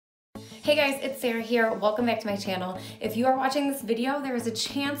Hey guys, it's Sarah here. Welcome back to my channel. If you are watching this video, there is a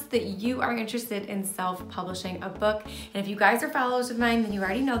chance that you are interested in self-publishing a book. And if you guys are followers of mine, then you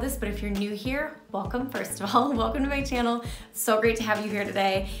already know this, but if you're new here, welcome first of all. Welcome to my channel. So great to have you here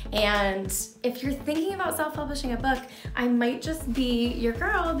today. And if you're thinking about self-publishing a book, I might just be your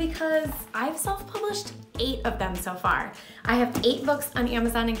girl because I've self-published 8 of them so far. I have 8 books on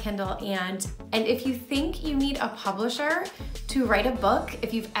Amazon and Kindle, and if you think you need a publisher to write a book,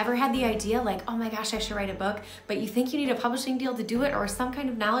 if you've ever had the idea like, oh my gosh, I should write a book, but you think you need a publishing deal to do it or some kind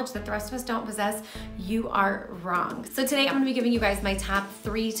of knowledge that the rest of us don't possess, you are wrong. So today I'm gonna be giving you guys my top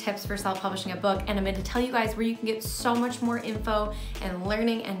 3 tips for self-publishing a book, and I'm gonna tell you guys where you can get so much more info and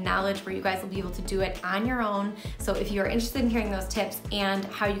learning and knowledge where you guys will be able to do it on your own. So if you are interested in hearing those tips and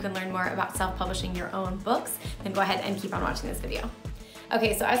how you can learn more about self-publishing your own books, then go ahead and keep on watching this video.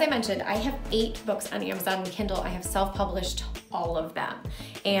 Okay, so as I mentioned, I have 8 books on Amazon and Kindle. I have self-published all of them.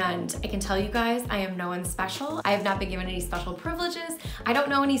 And I can tell you guys, I am no one special. I have not been given any special privileges. I don't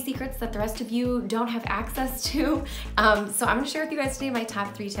know any secrets that the rest of you don't have access to. So I'm gonna share with you guys today my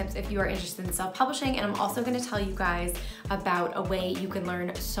top 3 tips if you are interested in self-publishing. And I'm also gonna tell you guys about a way you can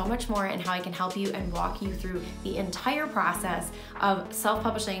learn so much more and how I can help you and walk you through the entire process of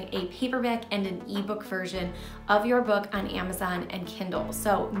self-publishing a paperback and an ebook version of your book on Amazon and Kindle.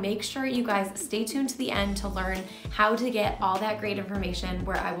 So make sure you guys stay tuned to the end to learn how to get all that great information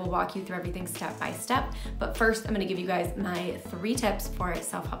where I will walk you through everything step by step. But first, I'm gonna give you guys my 3 tips for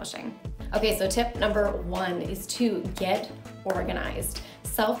self-publishing. Okay, so tip number 1 is to get organized.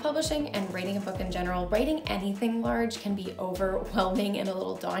 Self-publishing and writing a book in general, writing anything large can be overwhelming and a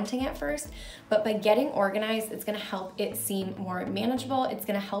little daunting at first, but by getting organized, it's gonna help it seem more manageable. It's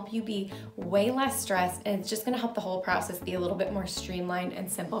gonna help you be way less stressed, and it's just gonna help the whole process be a little bit more streamlined and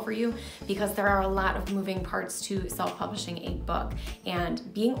simple for you because there are a lot of moving parts to self-publishing a book.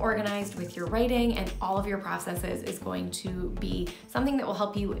 And being organized with your writing and all of your processes is going to be something that will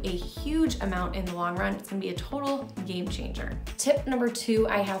help you a huge amount in the long run. It's gonna be a total game changer. Tip number 2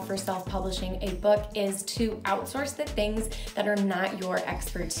 I have for self-publishing a book is to outsource the things that are not your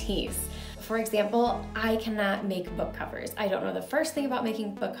expertise. For example, I cannot make book covers. I don't know the first thing about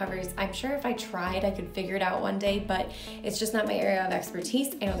making book covers. I'm sure if I tried, I could figure it out one day, but it's just not my area of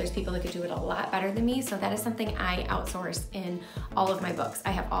expertise. I know there's people that could do it a lot better than me, so that is something I outsource in all of my books.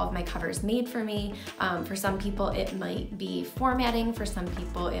 I have all of my covers made for me. For some people, it might be formatting. For some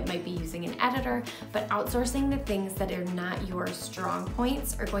people, it might be using an editor, but outsourcing the things that are not your strong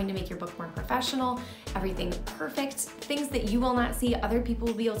points are going to make your book more professional, everything perfect, things that you will not see, other people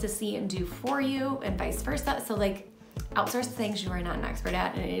will be able to see and do for you, and vice versa. So like, outsource things you are not an expert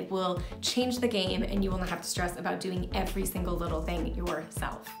at, and it will change the game, and you will not have to stress about doing every single little thing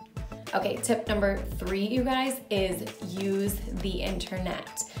yourself. Okay, tip number 3, you guys, is use the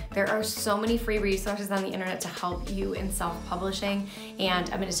internet. There are so many free resources on the internet to help you in self-publishing, and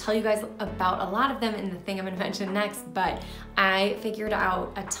I'm gonna tell you guys about a lot of them in the thing I'm gonna mention next, but I figured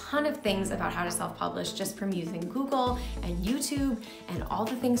out a ton of things about how to self-publish just from using Google and YouTube and all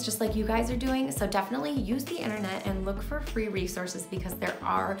the things just like you guys are doing. So definitely use the internet and look for free resources because there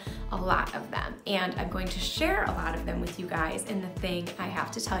are a lot of them. And I'm going to share a lot of them with you guys in the thing I have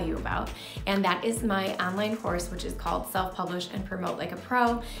to tell you about. And that is my online course, which is called Self-Publish and Promote Like a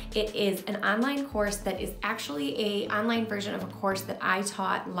Pro. It is an online course that is actually an online version of a course that I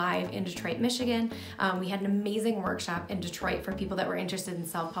taught live in Detroit, Michigan. We had an amazing workshop in Detroit for people that were interested in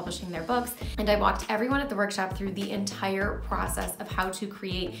self-publishing their books. And I walked everyone at the workshop through the entire process of how to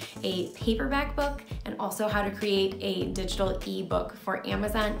create a paperback book and also how to create a digital ebook for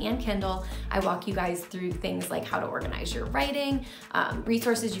Amazon and Kindle. I walk you guys through things like how to organize your writing,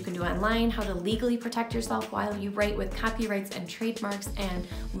 resources you can do online, how to legally protect yourself while you write with copyrights and trademarks, and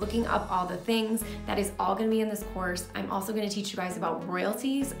looking up all the things. That is all gonna be in this course. I'm also gonna teach you guys about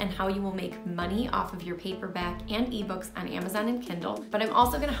royalties and how you will make money off of your paperback and ebooks on Amazon and Kindle. But I'm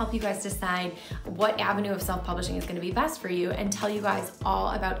also gonna help you guys decide what avenue of self-publishing is gonna be best for you and tell you guys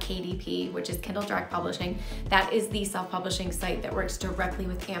all about KDP, which is Kindle Direct Publishing. That is the self-publishing site that works directly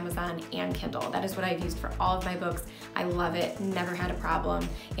with Amazon and Kindle. That is what I've used for all of my books. I love it, never had a problem,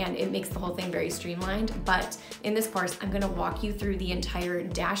 and it makes the whole thing very streamlined. But in this course, I'm gonna walk you through the entire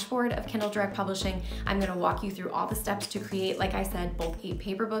dashboard of Kindle Direct Publishing. I'm gonna walk you through all the steps to create, like I said, both a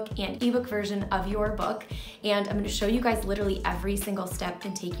paper book and ebook version of your book. And I'm gonna show you guys literally every single step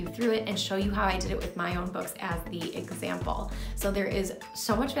and take you through it and show you how I did it with my own books as the example. So there is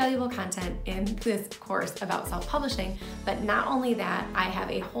so much valuable content in this course about self-publishing. But not only that, I have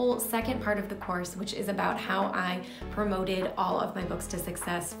a whole second part of the course, which is about how I promoted all of my books to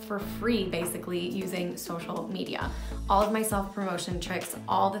success for free, basically using social media. All of my self-promotion tricks,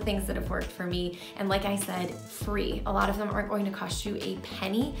 all the things that have worked for me, and like I said, free. A lot of them aren't going to cost you a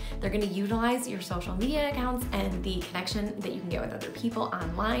penny. They're going to utilize your social media accounts and the connection that you can get with other people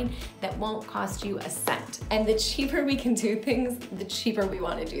online that won't cost you a cent. And the cheaper we can do things, the cheaper we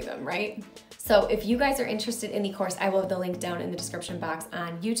want to do them, right? So if you guys are interested in the course, I will have the link down in the description box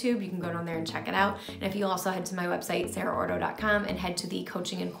on YouTube. You can go down there and check it out. And if you also head to my website, saraordo.com, and head to the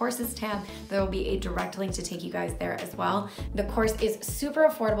coaching and courses tab, there will be a direct link to take you guys there as well. The course is super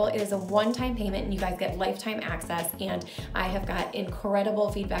affordable. It is a one-time payment and you guys get lifetime access. And I have got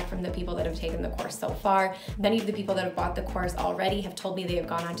incredible feedback from the people that have taken the course so far. Many of the people that have bought the course already have told me they have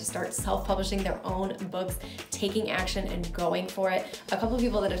gone on to start self-publishing their own books, taking action and going for it. A couple of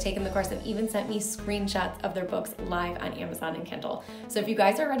people that have taken the course have even sent me screenshots of their books live on Amazon and Kindle. So if you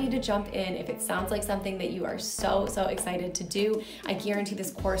guys are ready to jump in, if it sounds like something that you are so excited to do, I guarantee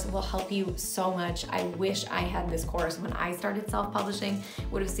this course will help you so much. I wish I had this course when I started self-publishing. It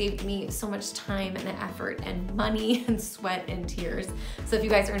would have saved me so much time and effort and money and sweat and tears. So if you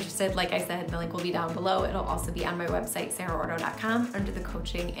guys are interested, like I said, the link will be down below. It'll also be on my website, saraordo.com, under the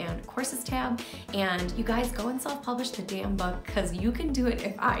coaching and courses tab. And you guys go and self-publish the damn book because you can do it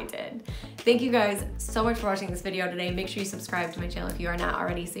if I did. Thank you guys so much for watching this video today. Make sure you subscribe to my channel if you are not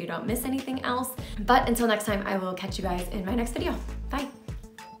already so you don't miss anything else. But until next time, I will catch you guys in my next video.